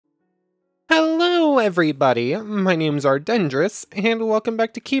Hello everybody, my name's Ardendris, and welcome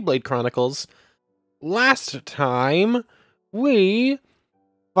back to Keyblade Chronicles. Last time, we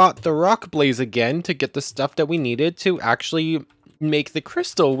fought the Rock Blaze again to get the stuff that we needed to actually make the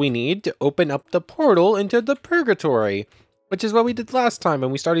crystal we need to open up the portal into the Purgatory, which is what we did last time,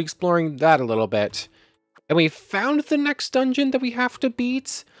 and we started exploring that a little bit. And we found the next dungeon that we have to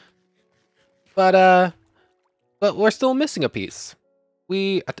beat, but we're still missing a piece.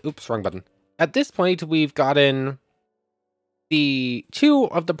 Oops, wrong button. At this point, we've gotten the two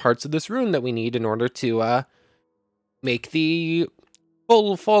of the parts of this rune that we need in order to make the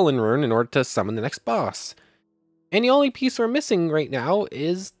full Fallen rune in order to summon the next boss. And the only piece we're missing right now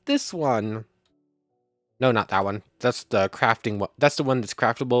is this one. No, not that one. That's the crafting one. That's the one that's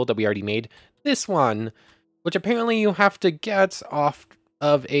craftable that we already made. This one, which apparently you have to get off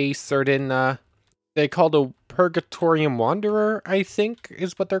of a certain, they called a Purgatorium Wanderer, I think,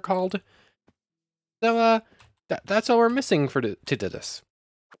 is what they're called. So, that's all we're missing to do this.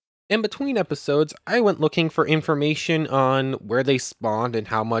 In between episodes, I went looking for information on where they spawned and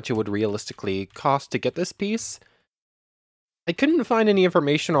how much it would realistically cost to get this piece. I couldn't find any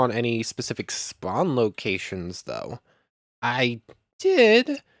information on any specific spawn locations, though. I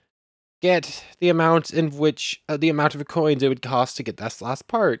did get the amount of coins it would cost to get this last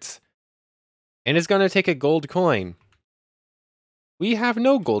part. And it's going to take a gold coin. We have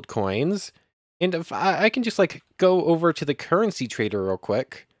no gold coins. And if I can just, go over to the currency trader real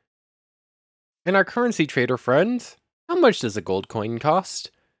quick. And our currency trader friend, how much does a gold coin cost?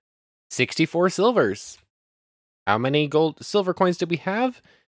 64 silvers. How many silver coins did we have?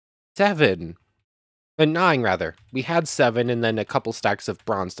 7. 9, rather. We had 7 and then a couple stacks of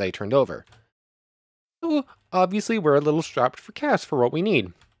bronze that I turned over. So, obviously, we're a little strapped for cash for what we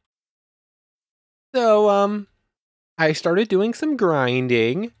need. So, I started doing some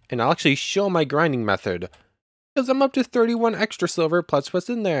grinding, and I'll actually show my grinding method, because I'm up to 31 extra silver plus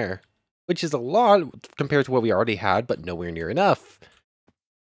what's in there, which is a lot compared to what we already had, but nowhere near enough.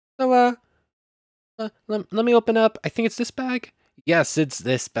 So, let me open up, I think it's this bag? Yes, it's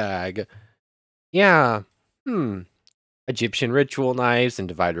this bag. Yeah, Egyptian ritual knives and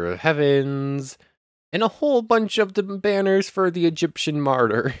divider of heavens, and a whole bunch of the banners for the Egyptian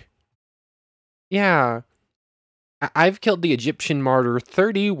martyr. Yeah. I've killed the Egyptian martyr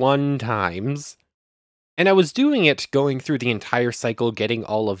 31 times, and I was doing it going through the entire cycle getting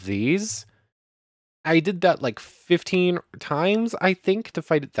all of these. I did that 15 times, I think, to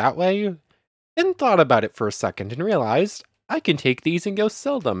fight it that way, then thought about it for a second and realized I can take these and go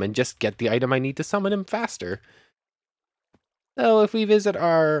sell them and just get the item I need to summon him faster. So if we visit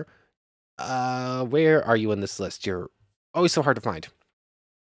our, where are you in this list? You're always so hard to find.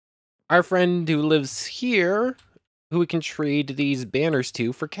 Our friend who lives here, who we can trade these banners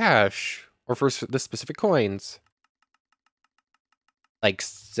to for cash, or for the specific coins. Like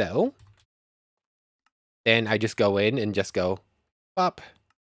so. Then I just go in and just go, pop.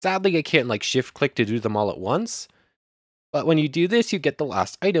 Sadly, I can't shift click to do them all at once. But when you do this, you get the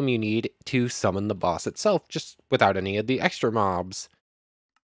last item you need to summon the boss itself, just without any of the extra mobs.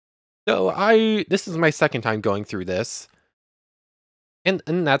 So this is my second time going through this. And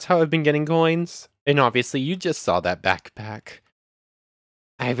that's how I've been getting coins. And obviously, you just saw that backpack.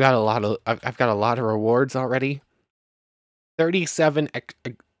 I've got a lot of rewards already. 37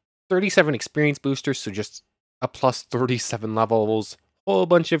 experience boosters, so just a plus 37 levels. Whole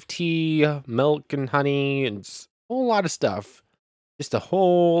bunch of tea, milk, and honey, and a whole lot of stuff. Just a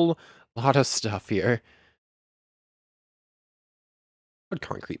whole lot of stuff here. What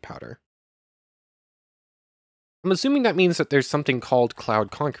concrete powder? I'm assuming that means that there's something called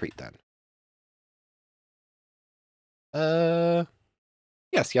cloud concrete then.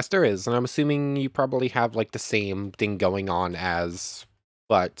 Yes, there is, and I'm assuming you probably have the same thing going on as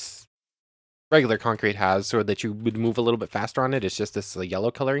what regular concrete has, so that you would move a little bit faster on it. It's just this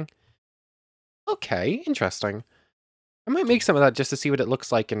yellow coloring. Okay, interesting. I might make some of that just to see what it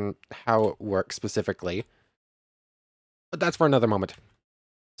looks like and how it works specifically. But that's for another moment.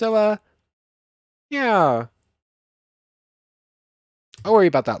 So, yeah. I'll worry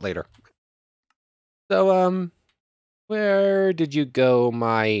about that later. So, where did you go,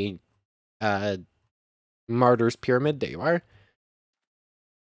 my, Martyr's Pyramid? There you are.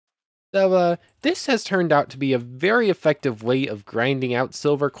 So, this has turned out to be a very effective way of grinding out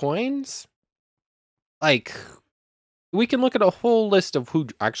silver coins. We can look at a whole list of who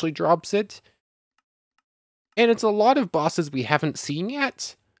actually drops it. And it's a lot of bosses we haven't seen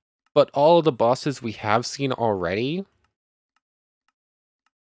yet, but all of the bosses we have seen already.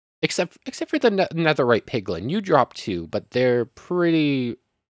 Except for the Netherite Piglin. You drop 2, but they're pretty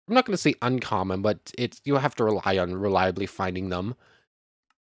I'm not going to say uncommon, but you have to rely on reliably finding them.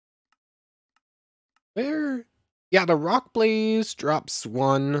 Where? Yeah, the Rock Blaze drops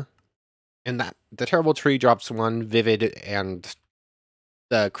 1, and the Terrible Tree drops 1, Vivid and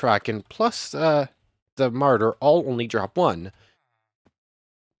the Kraken plus the Martyr all only drop 1.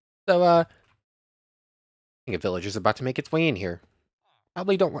 So I think a villager's about to make its way in here.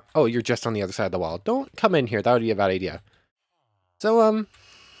 Probably don't want... Oh, you're just on the other side of the wall. Don't come in here. That would be a bad idea. So,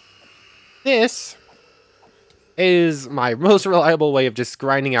 this is my most reliable way of just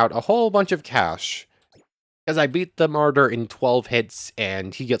grinding out a whole bunch of cash. Because I beat the Martyr in 12 hits,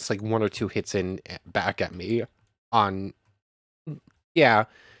 and he gets like 1 or 2 hits in back at me on... Yeah,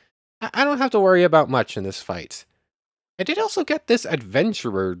 I don't have to worry about much in this fight. I did also get this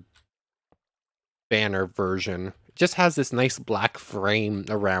Adventurer banner version. It just has this nice black frame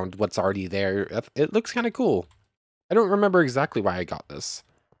around what's already there. It looks kind of cool. I don't remember exactly why I got this.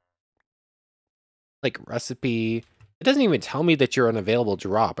 Like, recipe. It doesn't even tell me that you're an available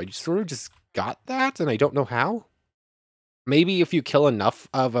drop. I just sort of just got that, and I don't know how. Maybe if you kill enough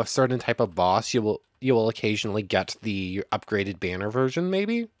of a certain type of boss, you will occasionally get the upgraded banner version,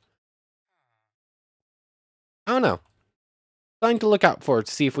 maybe? I don't know. Something to look out for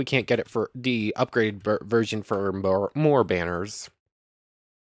to see if we can't get it for the upgraded version for more banners.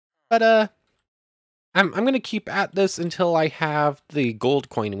 But, I'm gonna keep at this until I have the gold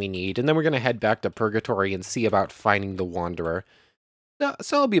coin we need, and then we're gonna head back to Purgatory and see about finding the Wanderer.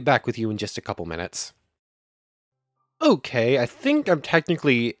 So I'll be back with you in just a couple minutes. Okay, I think I'm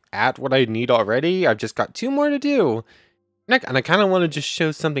technically at what I need already. I've just got 2 more to do. And I kind of want to just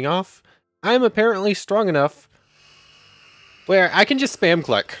show something off. I'm apparently strong enough where I can just spam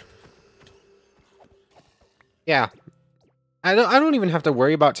click. Yeah. I don't even have to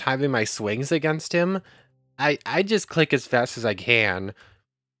worry about timing my swings against him. I just click as fast as I can.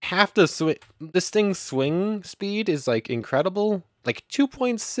 Half the this thing's swing speed is like incredible. Like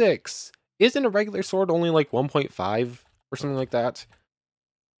 2.6. Isn't a regular sword only like 1.5 or something like that?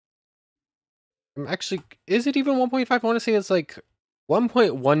 I'm actually, is it even 1.5? I want to say it's like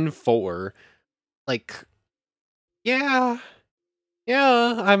 1.14. Like, yeah.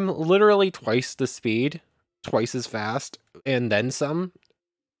 Yeah, I'm literally twice the speed, twice as fast, and then some.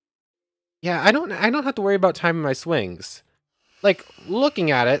 Yeah, I don't have to worry about timing my swings. Like, looking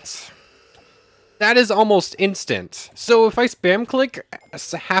at it, that is almost instant. So if I spam click,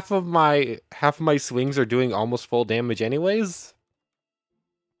 half of my swings are doing almost full damage anyways.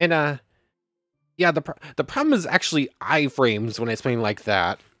 And yeah, the problem is actually iframes when I spam like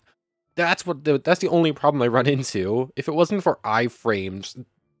that. That's the only problem I run into. If it wasn't for iframes,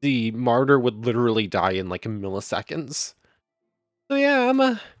 the Martyr would literally die in like milliseconds. So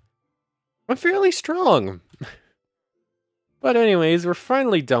yeah, I'm fairly strong. But anyways, we're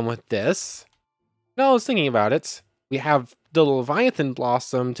finally done with this. Now I was thinking about it. We have the Leviathan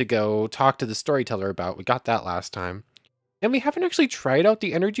Blossom to go talk to the storyteller about. We got that last time. And we haven't actually tried out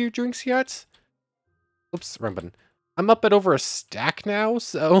the energy drinks yet. Oops, wrong button. I'm up at over a stack now,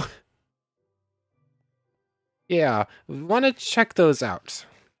 so... yeah, we want to check those out.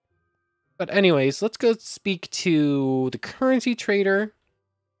 But anyways, let's go speak to the currency trader.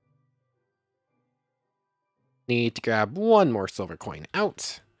 Need to grab 1 more silver coin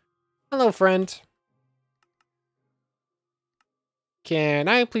out. Hello, friend. Can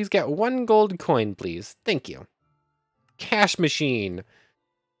I please get 1 gold coin, please? Thank you. Cash machine.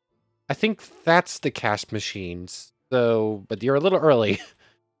 I think that's the cash machine. So, but you're a little early.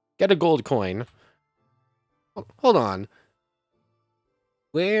 Get a gold coin. Hold on.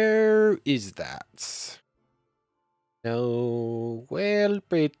 Where is that? No, where,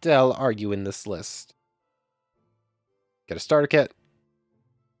 pray tell, are you in this list? Get a starter kit.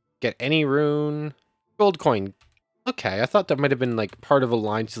 Get any rune. Gold coin. Okay, I thought that might have been like part of a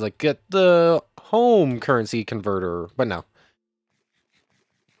line to like get the home currency converter, but no.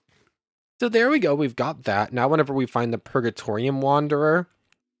 So there we go, we've got that. Now whenever we find the Purgatorium Wanderer,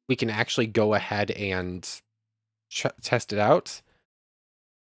 we can actually go ahead and test it out.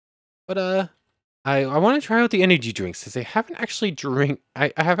 But I want to try out the energy drinks because I haven't actually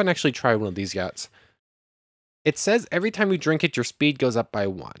I haven't actually tried one of these yet. It says every time you drink it, your speed goes up by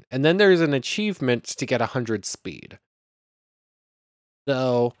 1. And then there's an achievement to get 100 speed.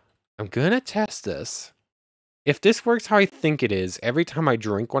 So, I'm gonna test this. If this works how I think it is, every time I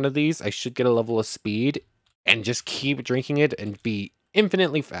drink one of these, I should get a level of speed and just keep drinking it and be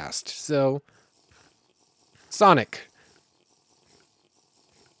infinitely fast. So, Sonic.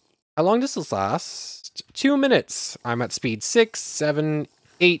 How long does this last? 2 minutes. I'm at speed 6, 7,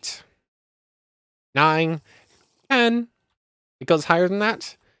 8, 9, 10. It goes higher than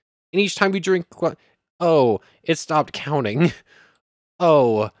that. And each time you drink... Oh, it stopped counting.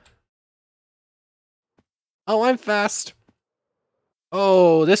 Oh. Oh, I'm fast.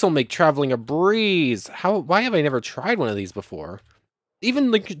 Oh, this will make traveling a breeze. Why have I never tried one of these before?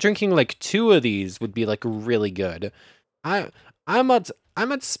 Even like drinking like 2 of these would be like really good. I I'm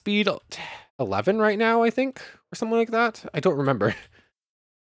at speed 11 right now, I think, or something like that. I don't remember.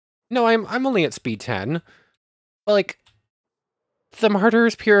 No, I'm only at speed 10. But like the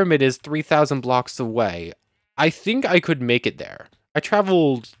Martyr's Pyramid is 3,000 blocks away. I think I could make it there. I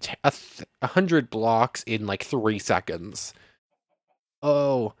traveled 100 blocks in like 3 seconds.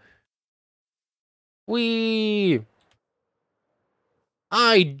 Oh, wee!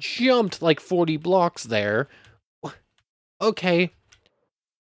 I jumped like 40 blocks there. Okay.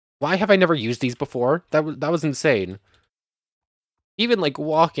 Why have I never used these before? That was insane. Even like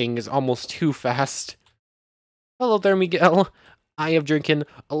walking is almost too fast. Hello there, Miguel. I am drinking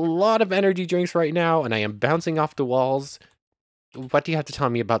a lot of energy drinks right now, and I am bouncing off the walls. What do you have to tell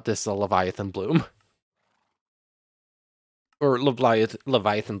me about this Leviathan Bloom? Or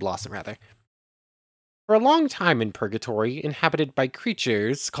Leviathan Blossom, rather. For a long time in Purgatory, inhabited by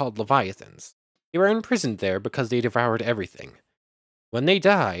creatures called Leviathans. They were imprisoned there because they devoured everything. When they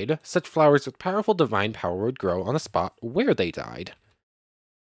died, such flowers with powerful divine power would grow on the spot where they died.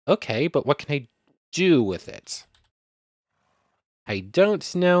 Okay, but what can I do with it? I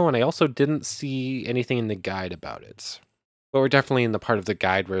don't know, and I also didn't see anything in the guide about it. But we're definitely in the part of the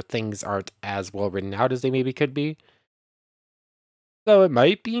guide where things aren't as well written out as they maybe could be. So it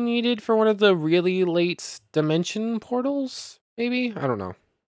might be needed for one of the really late dimension portals, maybe? I don't know.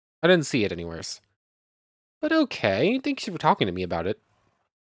 I didn't see it anywheres. But okay, thank you for talking to me about it.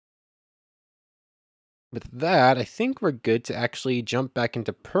 With that, I think we're good to actually jump back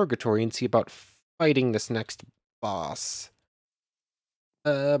into Purgatory and see about fighting this next boss.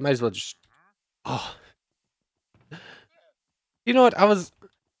 Might as well just... Oh. You know what,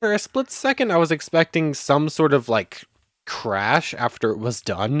 for a split second, I was expecting some sort of, like, crash after it was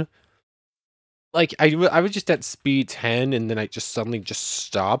done. Like, I was just at speed 10, and then I just suddenly just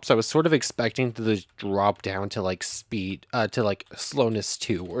stopped, so I was sort of expecting to just drop down to, like, slowness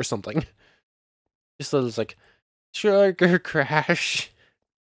 2 or something. Just so it was like, sugar crash.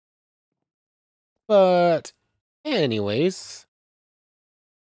 But, anyways.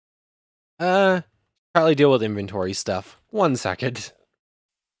 Probably deal with inventory stuff. 1 second.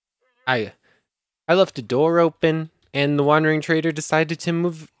 I left the door open, and the wandering trader decided to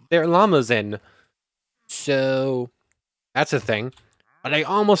move their llamas in. So, that's a thing. But I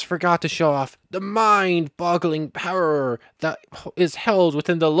almost forgot to show off the mind-boggling power that is held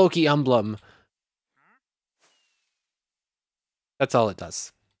within the Loki emblem. That's all it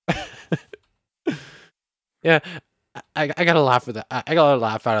does. Yeah, I gotta laugh at that. I got a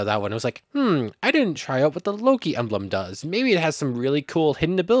laugh out of that one. I was like, I didn't try out what the Loki emblem does. Maybe it has some really cool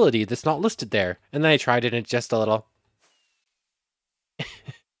hidden ability that's not listed there. And then I tried it and it's just a little...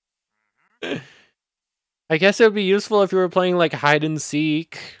 I guess it would be useful if you were playing like hide and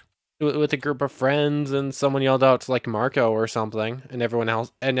seek with a group of friends and someone yelled out like Marco or something, and everyone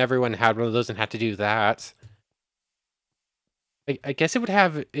had one of those and had to do that. I guess it would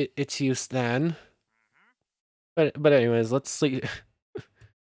have its use then. But anyways, let's see.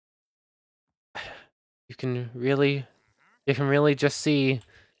 You can really just see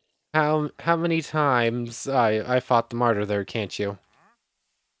how many times I fought the martyr there, can't you?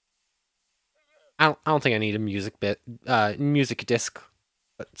 I don't think I need a music disc.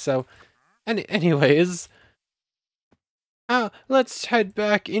 But so anyways, let's head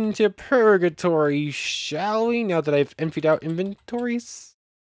back into Purgatory, shall we? Now that I've emptied out inventories.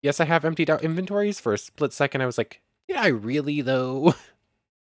 Yes, I have emptied out inventories. For a split second, I was like, did I really, though?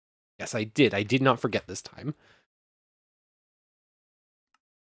 Yes, I did. I did not forget this time.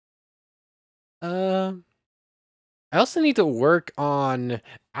 I also need to work on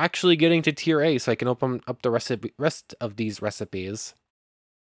actually getting to tier A so I can open up the rest of these recipes.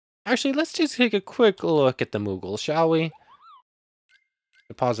 Actually, let's just take a quick look at the Moogle, shall we?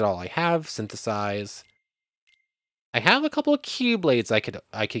 Deposit all I have, synthesize. I have a couple of Keyblades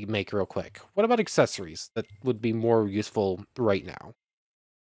I could make real quick. What about accessories that would be more useful right now?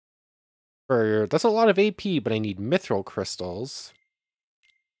 That's a lot of AP, but I need mithril crystals.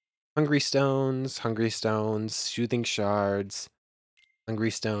 Hungry stones, soothing shards,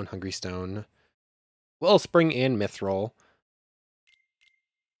 hungry stone. Wellspring and mithril.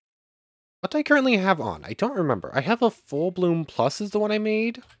 What do I currently have on? I don't remember. I have a Full Bloom Plus is the one I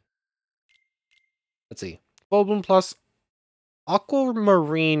made. Let's see. Full Bloom Plus,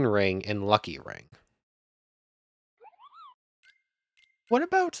 Aquamarine Ring, and Lucky Ring. What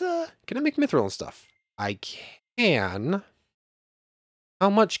about, can I make mithril and stuff? I can. How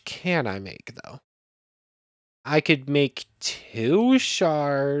much can I make, though? I could make 2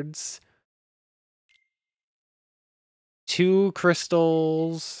 shards, 2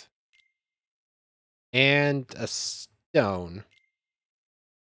 crystals, and a stone.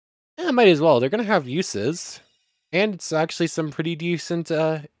 Yeah, I might as well. They're gonna have uses. And it's actually some pretty decent,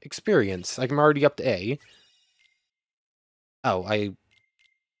 experience. Like, I'm already up to A. Oh,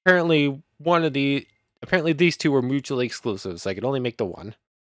 apparently apparently these two were mutually exclusive, so I could only make the one.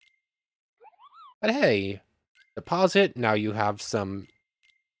 But hey, deposit, now you have some,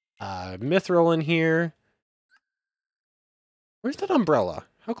 mithril in here. Where's that umbrella?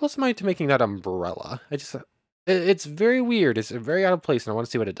 How close am I to making that umbrella? It's very weird. It's very out of place, and I want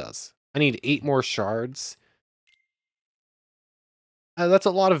to see what it does. I need 8 more shards. That's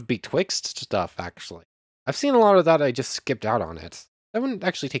a lot of betwixt stuff, actually. I've seen a lot of that, I just skipped out on it. That wouldn't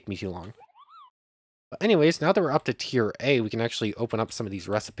actually take me too long. But anyways, now that we're up to tier A, we can actually open up some of these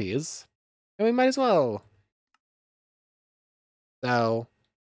recipes. And we might as well. So,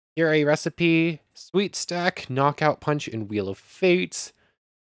 tier A recipe, Sweet Stack, Knockout Punch, and Wheel of Fate.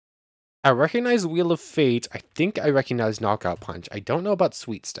 I recognize Wheel of Fate. I think I recognize Knockout Punch. I don't know about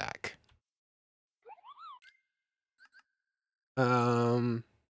Sweet Stack.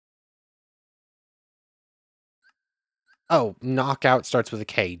 Oh, Knockout starts with a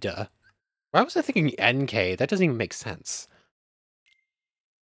K, duh. Why was I thinking NK? That doesn't even make sense.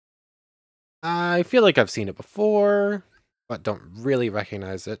 I feel like I've seen it before, but don't really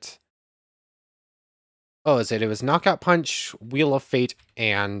recognize it. Oh, is it? It was Knockout Punch, Wheel of Fate,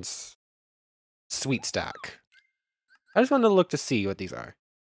 and Sweet Stack. I just wanted to look to see what these are.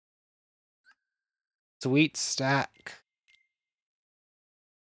 Sweet Stack.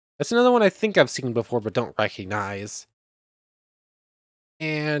 That's another one I think I've seen before, but don't recognize.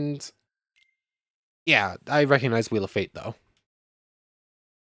 And yeah, I recognize Wheel of Fate, though.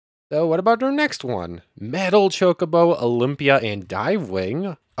 So what about our next one? Metal Chocobo, Olympia, and Dive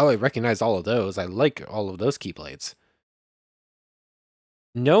Wing. Oh, I recognize all of those. I like all of those Keyblades.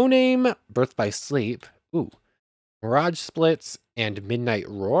 No Name, Birth by Sleep. Ooh. Mirage Splits, and Midnight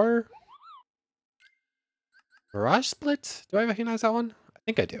Roar. Mirage Split? Do I recognize that one? I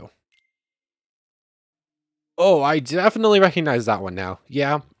think I do. Oh, I definitely recognize that one now.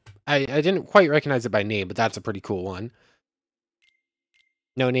 Yeah, I didn't quite recognize it by name, but that's a pretty cool one.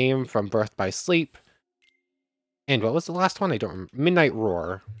 No Name from Birth by Sleep. And what was the last one? I don't remember. Midnight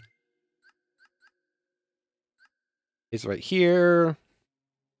Roar. It's right here.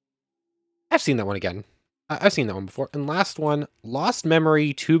 I've seen that one again. I've seen that one before. And last one, Lost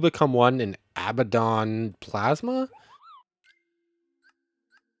Memory, Two Become One, and Abaddon Plasma?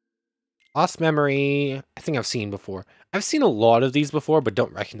 Lost Memory, I think I've seen before. I've seen a lot of these before, but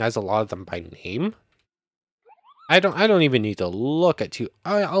don't recognize a lot of them by name. I don't even need to look at two.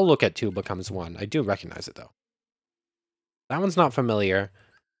 I'll look at Two Becomes One. I do recognize it, though. That one's not familiar.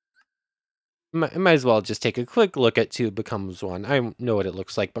 Might as well just take a quick look at Two Becomes One. I know what it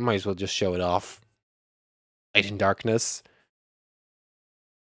looks like, but might as well just show it off. Light and Darkness.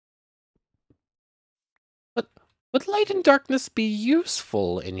 But would Light and Darkness be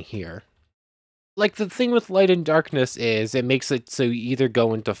useful in here? Like, the thing with Light and Darkness is it makes it so you either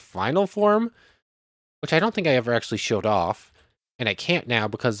go into final form, which I don't think I ever actually showed off, and I can't now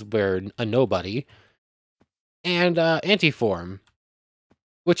because we're a nobody, and anti-form,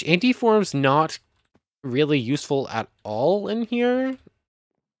 which anti-form's not really useful at all in here,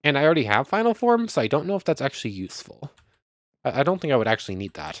 and I already have final form, so I don't know if that's actually useful. I don't think I would actually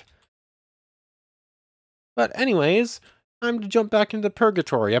need that. But anyways, time to jump back into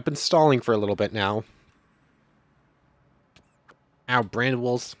Purgatory. I've been stalling for a little bit now. Ow,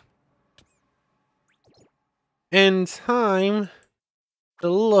 Brandwolves. And time to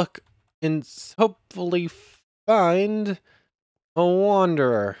look and hopefully find a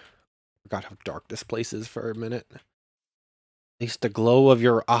wanderer. Forgot how dark this place is for a minute. At least the glow of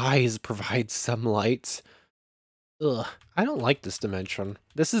your eyes provides some light. Ugh, I don't like this dimension.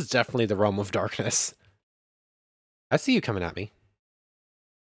 This is definitely the realm of darkness. I see you coming at me.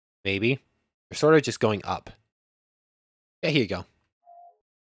 Maybe. You're sort of just going up. Yeah, here you go.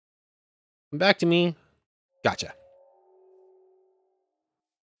 Come back to me. Gotcha.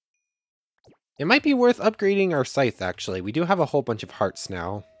 It might be worth upgrading our scythe, actually. We do have a whole bunch of hearts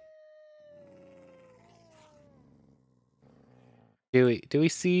now. Do we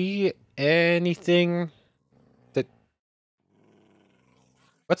see anything that...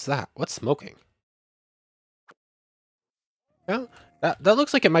 What's that? What's smoking? Yeah, that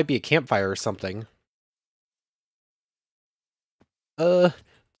looks like it might be a campfire or something. Uh,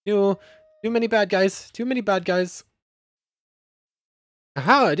 too many bad guys. Too many bad guys.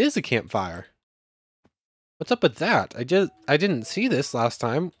 Aha, it is a campfire. What's up with that? I didn't see this last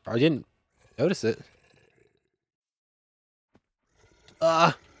time. Or I didn't notice it.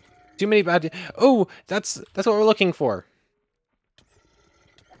 Too many bad. Oh, that's what we're looking for.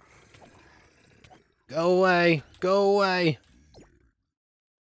 Go away. Go away.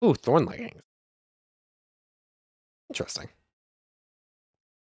 Ooh, thorn leggings. Interesting.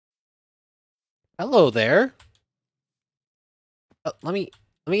 Hello there. Let me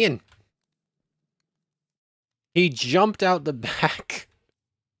in. He jumped out the back.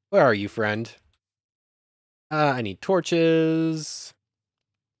 Where are you, friend? I need torches.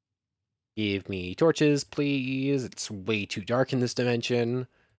 Give me torches, please. It's way too dark in this dimension.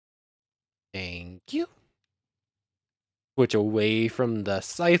 Thank you. Switch away from the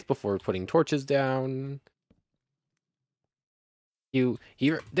scythe before putting torches down.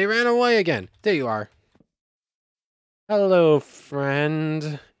 They ran away again. There you are. Hello,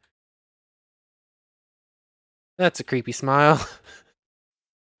 friend. That's a creepy smile.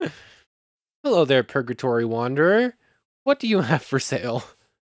 Hello there, Purgatory Wanderer. What do you have for sale?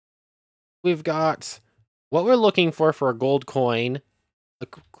 We've got what we're looking for a gold coin, a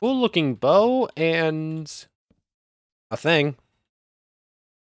cool-looking bow, and a thing.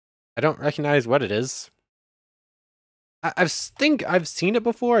 I don't recognize what it is. I think I've seen it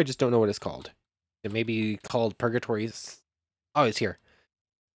before, I just don't know what it's called. It may be called Purgatory's... Oh, it's here.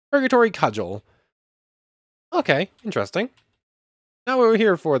 Purgatory Cudgel. Okay, interesting. Not what we're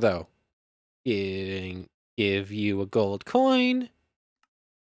here for, though. Give you a gold coin.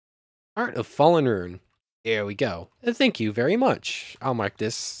 Art of Fallen Rune. There we go. Thank you very much. I'll mark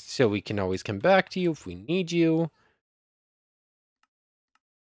this so we can always come back to you if we need you.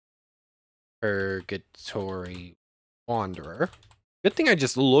 Purgatory Wanderer. Good thing I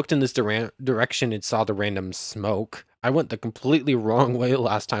just looked in this direction and saw the random smoke. I went the completely wrong way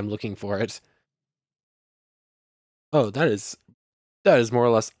last time looking for it. Oh, that is more or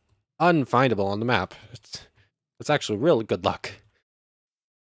less unfindable on the map. It's actually really good luck.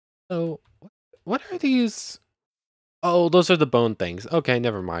 So, what are these? Oh, those are the bone things. Okay,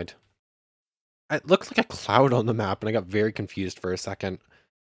 never mind. It looks like a cloud on the map, and I got very confused for a second.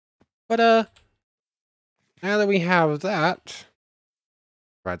 But, now that we have that,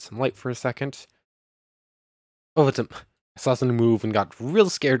 add some light for a second. Oh, I saw something move and got real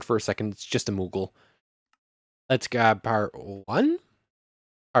scared for a second. It's just a Moogle. Let's grab part 1,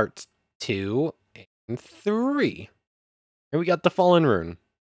 part 2, and 3. And we got the Fallen Rune.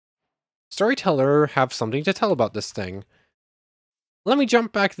 Storyteller have something to tell about this thing. Let me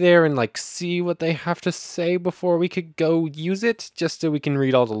jump back there and, see what they have to say before we could go use it, just so we can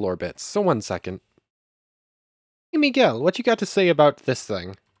read all the lore bits. So 1 second. Hey, Miguel, what you got to say about this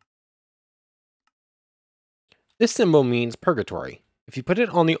thing? This symbol means purgatory. If you put it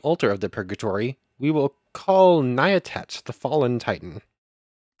on the altar of the purgatory, we will call Nyatet the fallen titan.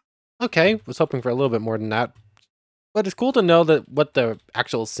 Okay, was hoping for a little bit more than that. But it's cool to know that what the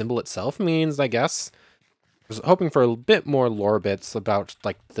actual symbol itself means, I guess. I was hoping for a bit more lore bits about,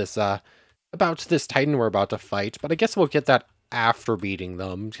 this titan we're about to fight, but I guess we'll get that after beating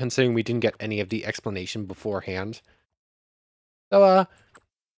them, considering we didn't get any of the explanation beforehand. So,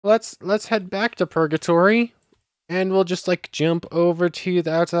 let's head back to Purgatory, and we'll just, jump over to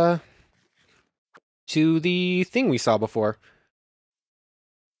that, to the thing we saw before.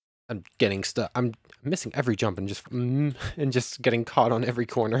 I'm getting stuck. I'm missing every jump and just getting caught on every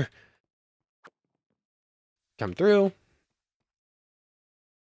corner. Come through.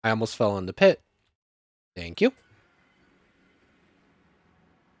 I almost fell in the pit. Thank you.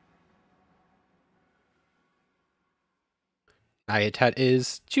 Nyatet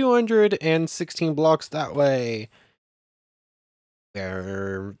is 216 blocks that way.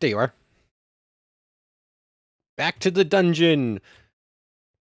 There you are. Back to the dungeon.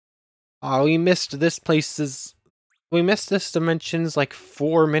 Oh, we missed this dimension's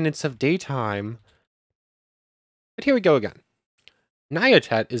 4 minutes of daytime. But here we go again.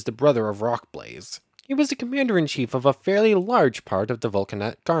 Nyatet is the brother of Rockblaze. He was the commander-in-chief of a fairly large part of the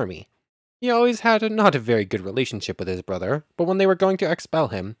Vulcanet army. He always had not a very good relationship with his brother, but when they were going to expel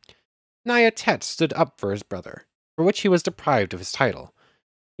him, Nyatet stood up for his brother, for which he was deprived of his title.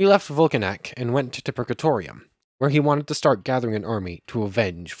 He left Vulcanek and went to Purgatorium, where he wanted to start gathering an army to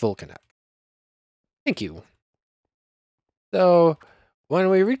avenge Vulcanek. Thank you. So, when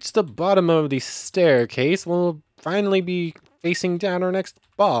we reach the bottom of the staircase, we'll finally be facing down our next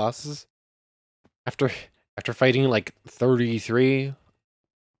boss. After fighting 33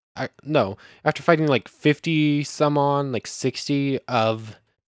 No, after fighting like 50 some on, like 60 of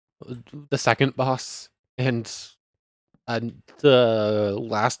the second boss and the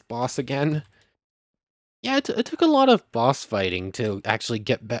last boss again. Yeah, it took a lot of boss fighting to actually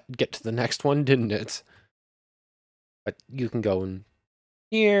get to the next one, didn't it? But you can go in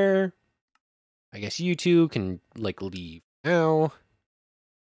here. I guess you two can like leave now.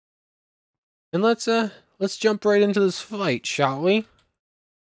 And let's jump right into this fight, shall we?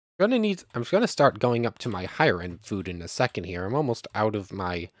 I'm gonna start going up to my higher end food in a second here. I'm almost out of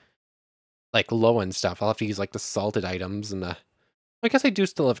my like low end stuff. I'll have to use like the salted items and the I guess I do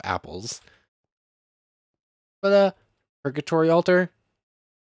still have apples. But Purgatory Altar.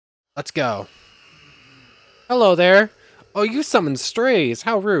 Let's go. Hello there. Oh, you summoned strays.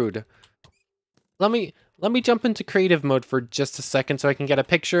 How rude. Let me jump into creative mode for just a second so I can get a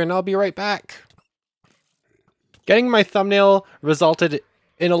picture and I'll be right back. Getting my thumbnail resulted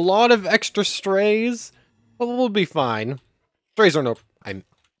in a lot of extra strays, but we'll be fine. Strays are no...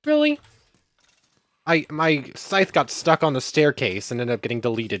 Really? My scythe got stuck on the staircase and ended up getting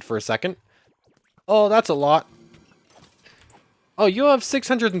deleted for a second. Oh, that's a lot. Oh, you have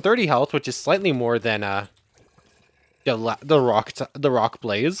 630 health, which is slightly more than the rock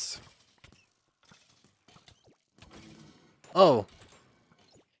blaze. Oh.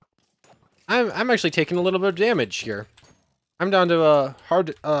 I'm actually taking a little bit of damage here. I'm down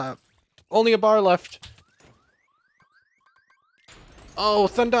to only a bar left. Oh,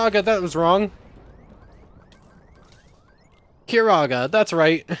 Thundaga, that was wrong. Kiraga, that's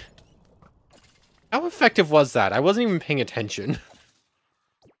right. How effective was that? I wasn't even paying attention.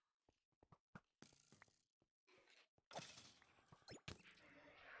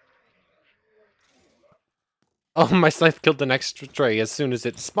 Oh, my scythe killed the next stray as soon as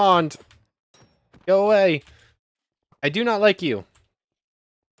it spawned. Go away. I do not like you.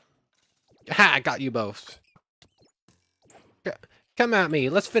 Ha! I got you both. Come at me.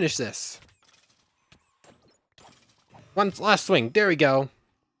 Let's finish this. One last swing. There we go.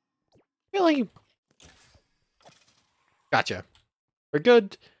 Really? Gotcha. We're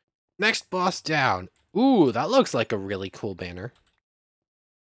good. Next boss down. Ooh, that looks like a really cool banner.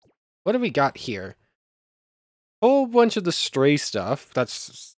 What do we got here? Whole bunch of the stray stuff that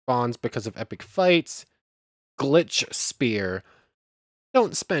spawns because of epic fights. Glitch spear.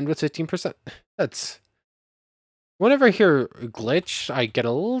 Don't spend with 15%. That's... Whenever I hear glitch, I get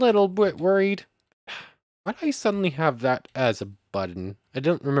a little bit worried. Why do I suddenly have that as a button? I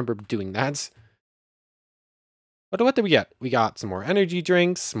don't remember doing that. But what did we get? We got some more energy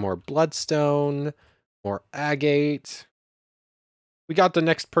drinks, more bloodstone, more agate. We got the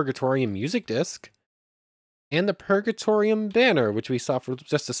next Purgatorium music disc. And the Purgatorium banner, which we saw for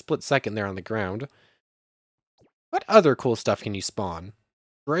just a split second there on the ground. What other cool stuff can you spawn?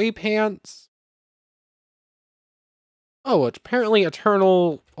 Gray pants? Oh, apparently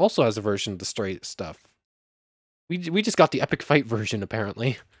Eternal also has a version of the stray stuff. We just got the epic fight version,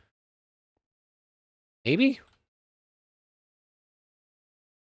 apparently. Maybe?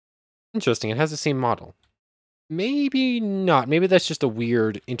 Interesting, it has the same model. Maybe not. Maybe that's just a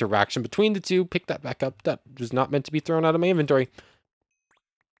weird interaction between the two. Pick that back up. That was not meant to be thrown out of my inventory.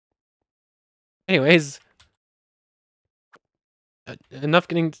 Anyways. Enough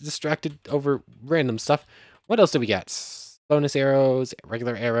getting distracted over random stuff. What else did we get? Bonus arrows,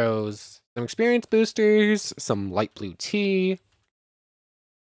 regular arrows, some experience boosters, some light blue tea.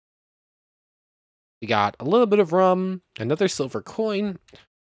 We got a little bit of rum, another silver coin,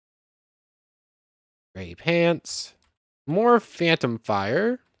 gray pants, more phantom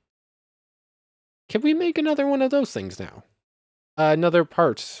fire. Can we make another one of those things now? Another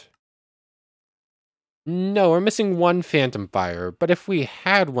part. No, we're missing one phantom fire, but if we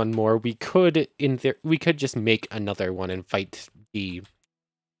had one more, we could just make another one and fight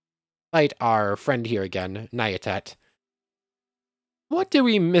our friend here again, Nyatet. What did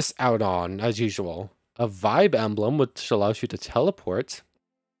we miss out on, as usual? A vibe emblem, which allows you to teleport.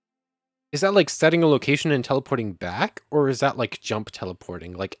 Is that like setting a location and teleporting back? Or is that like jump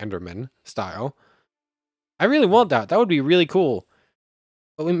teleporting, like Enderman style? I really want that. That would be really cool.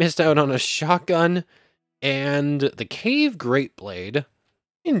 But we missed out on a shotgun and the cave great blade.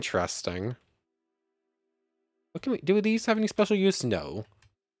 Interesting. What can we do? These have any special use? No.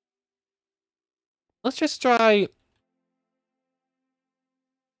 Let's just try...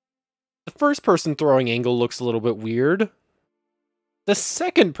 The first person throwing angle looks a little bit weird. The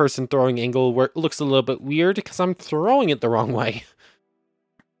second person throwing angle looks a little bit weird because I'm throwing it the wrong way.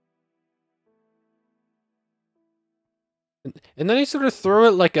 And then I sort of throw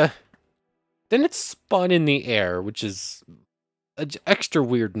it like a... Then it's spun in the air, which is extra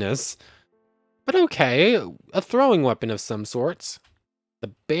weirdness. But okay, a throwing weapon of some sorts.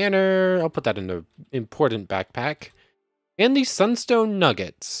 The banner, I'll put that in an important backpack. And the sunstone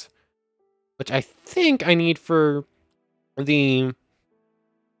nuggets, which I think I need for the...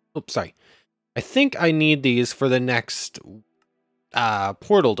 Oops, sorry. I think I need these for the next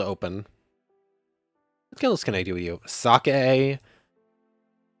portal to open. What else can I do with you? Sake,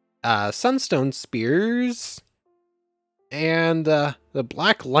 sunstone spears, and the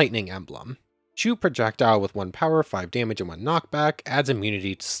black lightning emblem. Shoot projectile with 1 power, 5 damage, and 1 knockback. Adds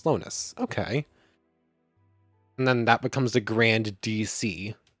immunity to slowness. Okay. And then that becomes the grand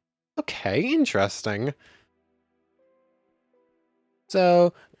DC. Okay, interesting.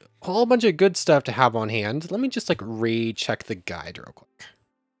 So, a whole bunch of good stuff to have on hand. Let me just, like, recheck the guide real quick.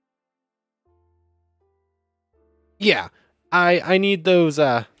 Yeah, I need those,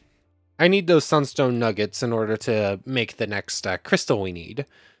 sunstone nuggets in order to make the next crystal we need.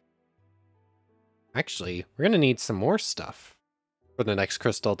 Actually, we're gonna need some more stuff for the next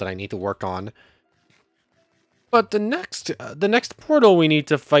crystal that I need to work on. But the next portal we need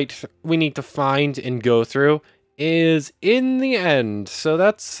to find and go through is in the end. So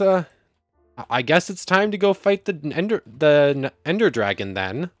that's, I guess it's time to go fight the Ender Dragon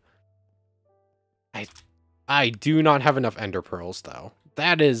then. I do not have enough Ender Pearls though.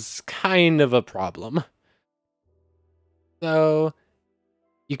 That is kind of a problem. So,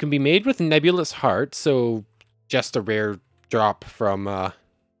 you can be made with Nebulous Heart, so just a rare drop from,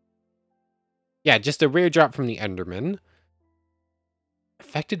 yeah, just a rare drop from the Enderman.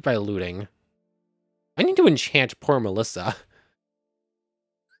 Affected by looting. I need to enchant poor Melissa.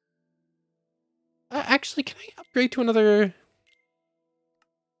 Actually, can I upgrade to another...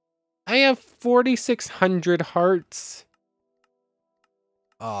 I have 4,600 hearts.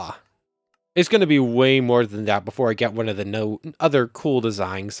 It's going to be way more than that before I get one of the other cool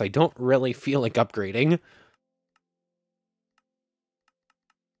designs. I don't really feel like upgrading.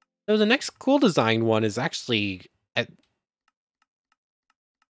 So the next cool design one is actually...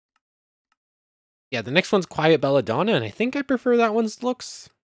 Yeah, the next one's Quiet Belladonna, and I think I prefer that one's looks.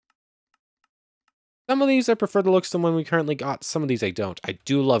 Some of these I prefer the looks than one we currently got. Some of these I don't. I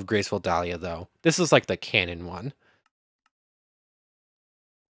do love Graceful Dahlia, though. This is like the canon one.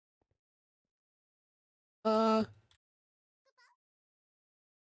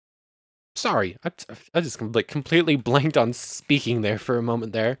 Sorry, I just like completely blanked on speaking there for a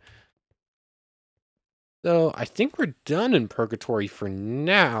moment there. So I think we're done in Purgatory for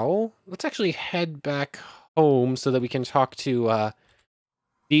now. Let's actually head back home so that we can talk to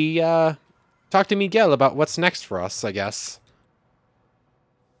Miguel about what's next for us, I guess.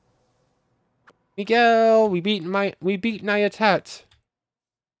 Miguel, we beat Nyatet.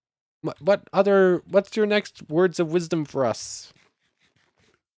 What's your next words of wisdom for us?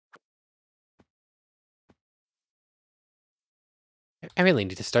 I really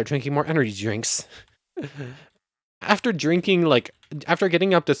need to start drinking more energy drinks. After getting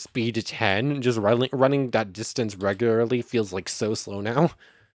up to speed 10, just running that distance regularly feels like so slow now.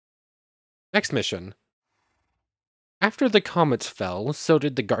 Next mission. After the comets fell, so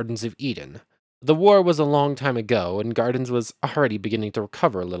did the Gardens of Eden. The war was a long time ago, and Gardens was already beginning to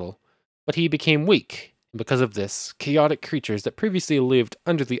recover a little. But he became weak, and because of this, chaotic creatures that previously lived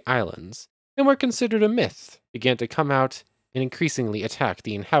under the islands, and were considered a myth, began to come out and increasingly attack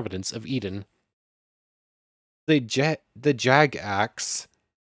the inhabitants of Eden. The Jagax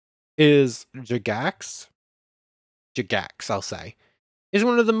is... Jagax? Jagax, I'll say. Is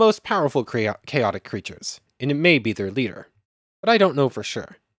one of the most powerful chaotic creatures, and it may be their leader. But I don't know for sure.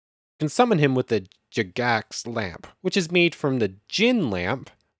 You can summon him with the Jagax lamp, which is made from the Jinn lamp,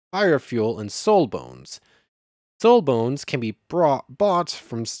 fire fuel, and soul bones. Soul bones can be bought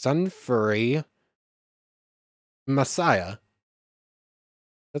from Sun Fury Messiah.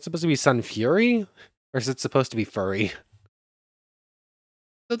 That's supposed to be Sun Fury? Or is it supposed to be furry?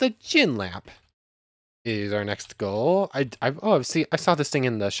 So the Jinn lamp is our next goal. I saw this thing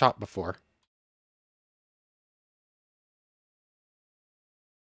in the shop before.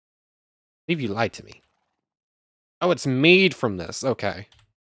 I believe you lied to me. Oh, it's made from this. Okay.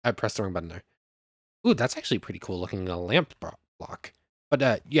 I pressed the wrong button there. Ooh, that's actually pretty cool looking, a lamp block.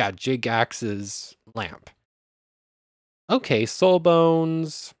 But, yeah, Jigax's lamp. Okay, soul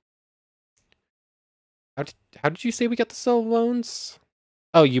bones. How did you say we got the soul bones?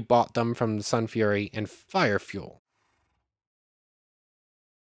 Oh, you bought them from Sun Fury and fire fuel.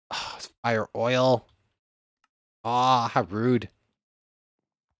 Oh, fire oil. Ah, how rude.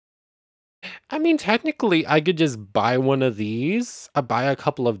 I mean, technically, I could just buy one of these. Buy a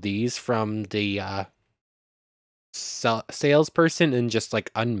couple of these from the salesperson and just,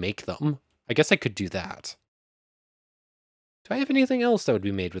 like, unmake them. I guess I could do that. Do I have anything else that would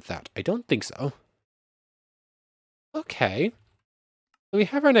be made with that? I don't think so. Okay. So we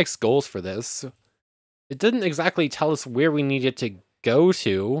have our next goals for this. It didn't exactly tell us where we needed to go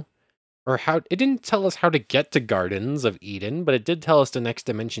to, or how. It didn't tell us how to get to Gardens of Eden, but it did tell us the next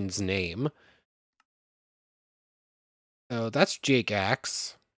dimension's name. So that's Jake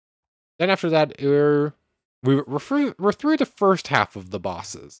Axe. Then after that, we're through the first half of the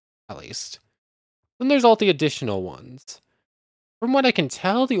bosses, at least. Then there's all the additional ones. From what I can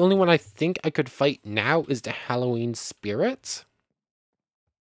tell, the only one I think I could fight now is the Halloween Spirit.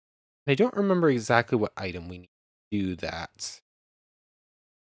 I don't remember exactly what item we need to do that.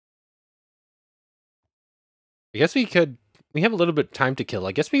 I guess we have a little bit of time to kill.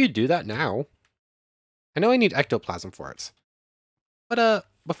 I guess we could do that now. I know I need ectoplasm for it. But,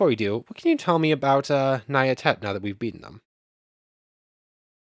 before we do, what can you tell me about, Nyatet now that we've beaten them?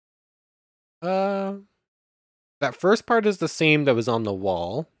 That first part is the same that was on the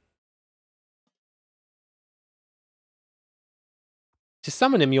wall. To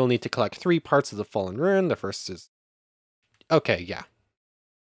summon him, you'll need to collect 3 parts of the Fallen Rune. The first is... Okay, yeah.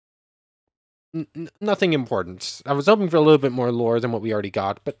 Nothing important. I was hoping for a little bit more lore than what we already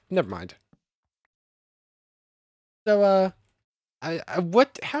got, but never mind. So,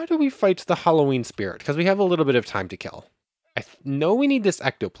 how do we fight the Halloween Spirit? Because we have a little bit of time to kill. I know we need this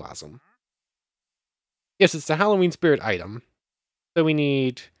ectoplasm. Yes, it's the Halloween Spirit item. So we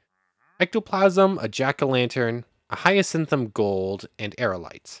need ectoplasm, a jack-o'-lantern, a hyacinthum gold, and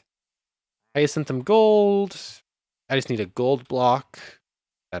aerolite. Hyacinthum gold. I just need a gold block.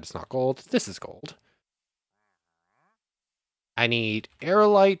 That is not gold. This is gold. I need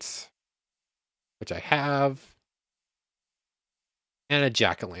aerolite, which I have, and a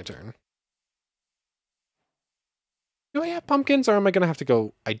jack-o'-lantern. Do I have pumpkins, or am I going to have to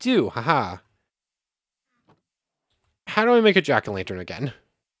go... I do, haha. How do I make a jack-o'-lantern again?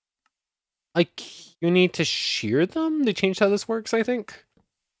 Like, you need to shear them? They changed how this works, I think?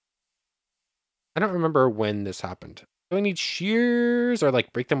 I don't remember when this happened. Do I need shears, or,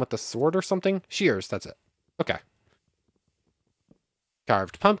 like, break them with the sword or something? Shears, that's it. Okay.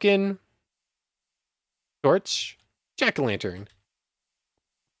 Carved pumpkin. Torch. Jack-o'-lantern.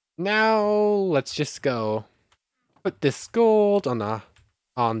 Now, let's just go put this gold on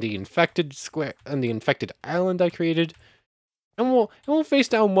the infected infected island I created, and we'll face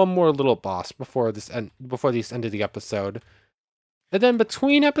down one more little boss before this end of the episode. And then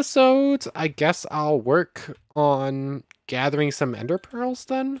between episodes, I guess I'll work on gathering some ender pearls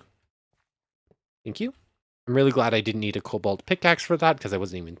then. Thank you. I'm really glad I didn't need a cobalt pickaxe for that, because I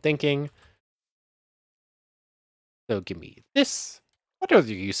wasn't even thinking. So give me this. What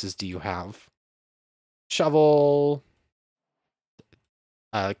other uses do you have? Shovel.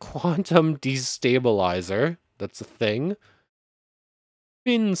 Quantum destabilizer. That's a thing.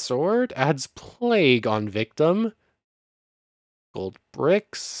 Fin sword adds plague on victim. Gold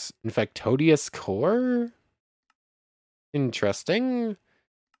bricks. Infectodious core. Interesting.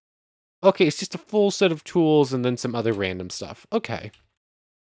 Okay, it's just a full set of tools and then some other random stuff. Okay.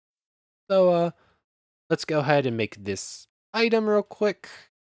 So, let's go ahead and make this item real quick.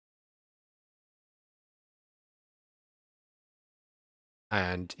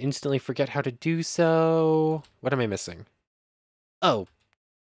 And instantly forget how to do so. What am I missing? Oh,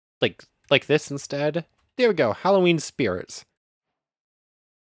 like this instead? There we go, Halloween Spirits.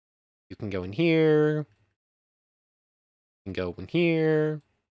 You can go in here. You can go in here.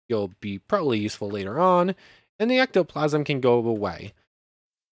 You'll be probably useful later on. And the ectoplasm can go away.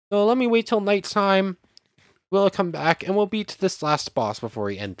 So let me wait till nighttime. We'll come back and we'll beat this last boss before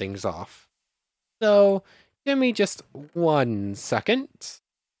we end things off. So, give me just 1 second.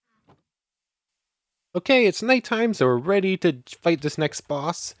 Okay, it's nighttime, so we're ready to fight this next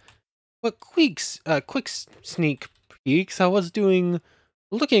boss. But quick sneak peeks, I was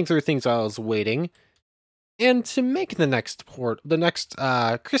looking through things while I was waiting. And to make the next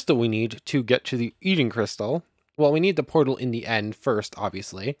crystal we need to get to the Eden Crystal, well, we need the portal in the end first,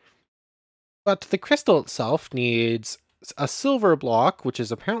 obviously. But the crystal itself needs a silver block, which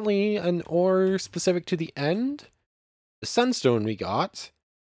is apparently an ore specific to the end. The sunstone we got.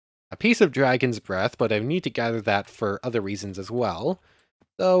 A piece of dragon's breath, but I need to gather that for other reasons as well.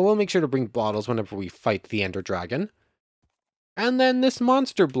 So we'll make sure to bring bottles whenever we fight the ender dragon. And then this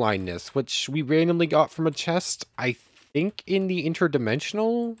monster blindness, which we randomly got from a chest, I think in the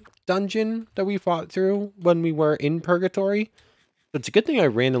interdimensional dungeon that we fought through when we were in Purgatory. It's a good thing I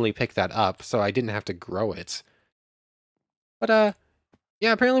randomly picked that up, so I didn't have to grow it. But,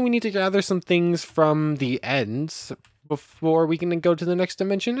 Yeah, apparently we need to gather some things from the ends before we can go to the next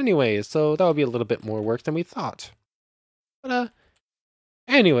dimension anyways, so that would be a little bit more work than we thought. But,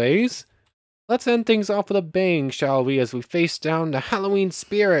 anyways, let's end things off with a bang, shall we, as we face down the Halloween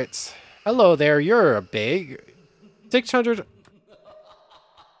spirits. Hello there, you're a big 600...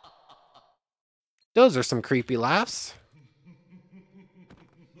 Those are some creepy laughs.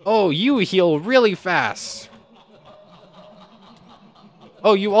 Oh, you heal really fast.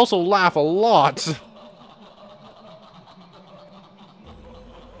 Oh, you also laugh a lot.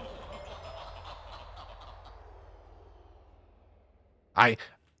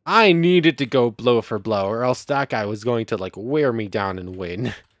 I needed to go blow for blow, or else that guy was going to, like, wear me down and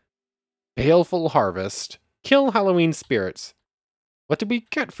win. Baleful Harvest. Kill Halloween spirits. What did we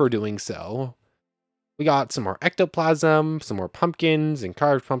get for doing so? We got some more ectoplasm, some more pumpkins and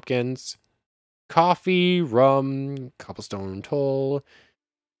carved pumpkins. Coffee, rum, cobblestone toll.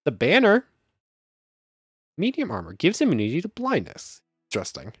 The banner. Medium armor gives immunity to blindness.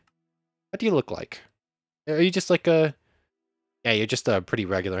 Interesting. What do you look like? Are you just like a... Yeah, you're just a pretty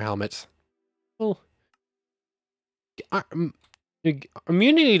regular helmet. Well,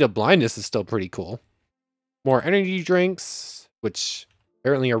 immunity to blindness is still pretty cool. More energy drinks, which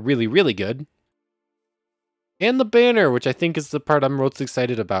apparently are really, really good. And the banner, which I think is the part I'm most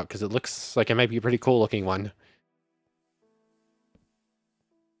excited about, because it looks like it might be a pretty cool looking one.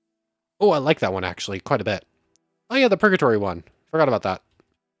 Oh, I like that one, actually, quite a bit. Oh yeah, the Purgatory one. Forgot about that.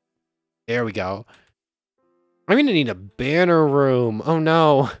 There we go. I'm gonna need a banner room. Oh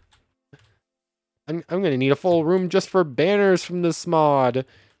no. I'm gonna need a full room just for banners from this mod.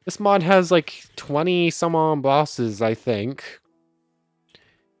 This mod has like 20 some odd bosses, I think.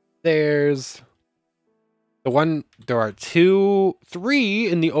 There's there are 3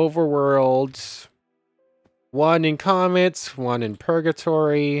 in the overworld. 1 in Comets, 1 in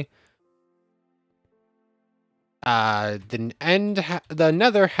Purgatory. The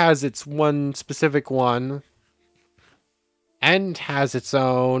Nether has its one specific one. End has its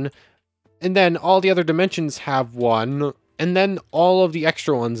own. And then all the other dimensions have one. And then all of the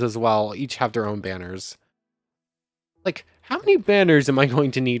extra ones as well each have their own banners. Like, how many banners am I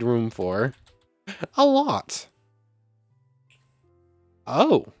going to need room for? A lot.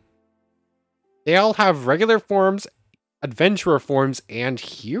 Oh. They all have regular forms, adventurer forms, and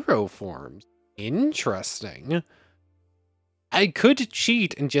hero forms. Interesting. I could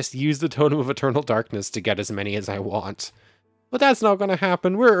cheat and just use the Totem of Eternal Darkness to get as many as I want. But that's not going to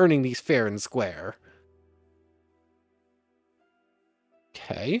happen. We're earning these fair and square.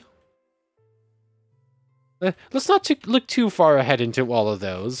 Okay. Let's not look too far ahead into all of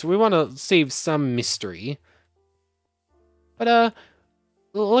those. We want to save some mystery. But,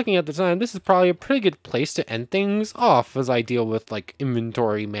 looking at the time, this is probably a pretty good place to end things off as I deal with, like,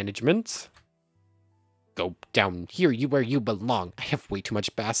 inventory management. Go down here, where you belong. I have way too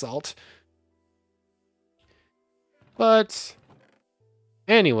much basalt. But,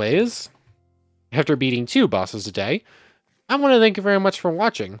 anyways, after beating 2 bosses a day, I want to thank you very much for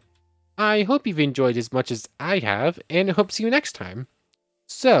watching. I hope you've enjoyed as much as I have, and I hope to see you next time.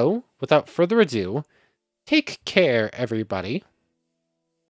 So, without further ado, take care, everybody.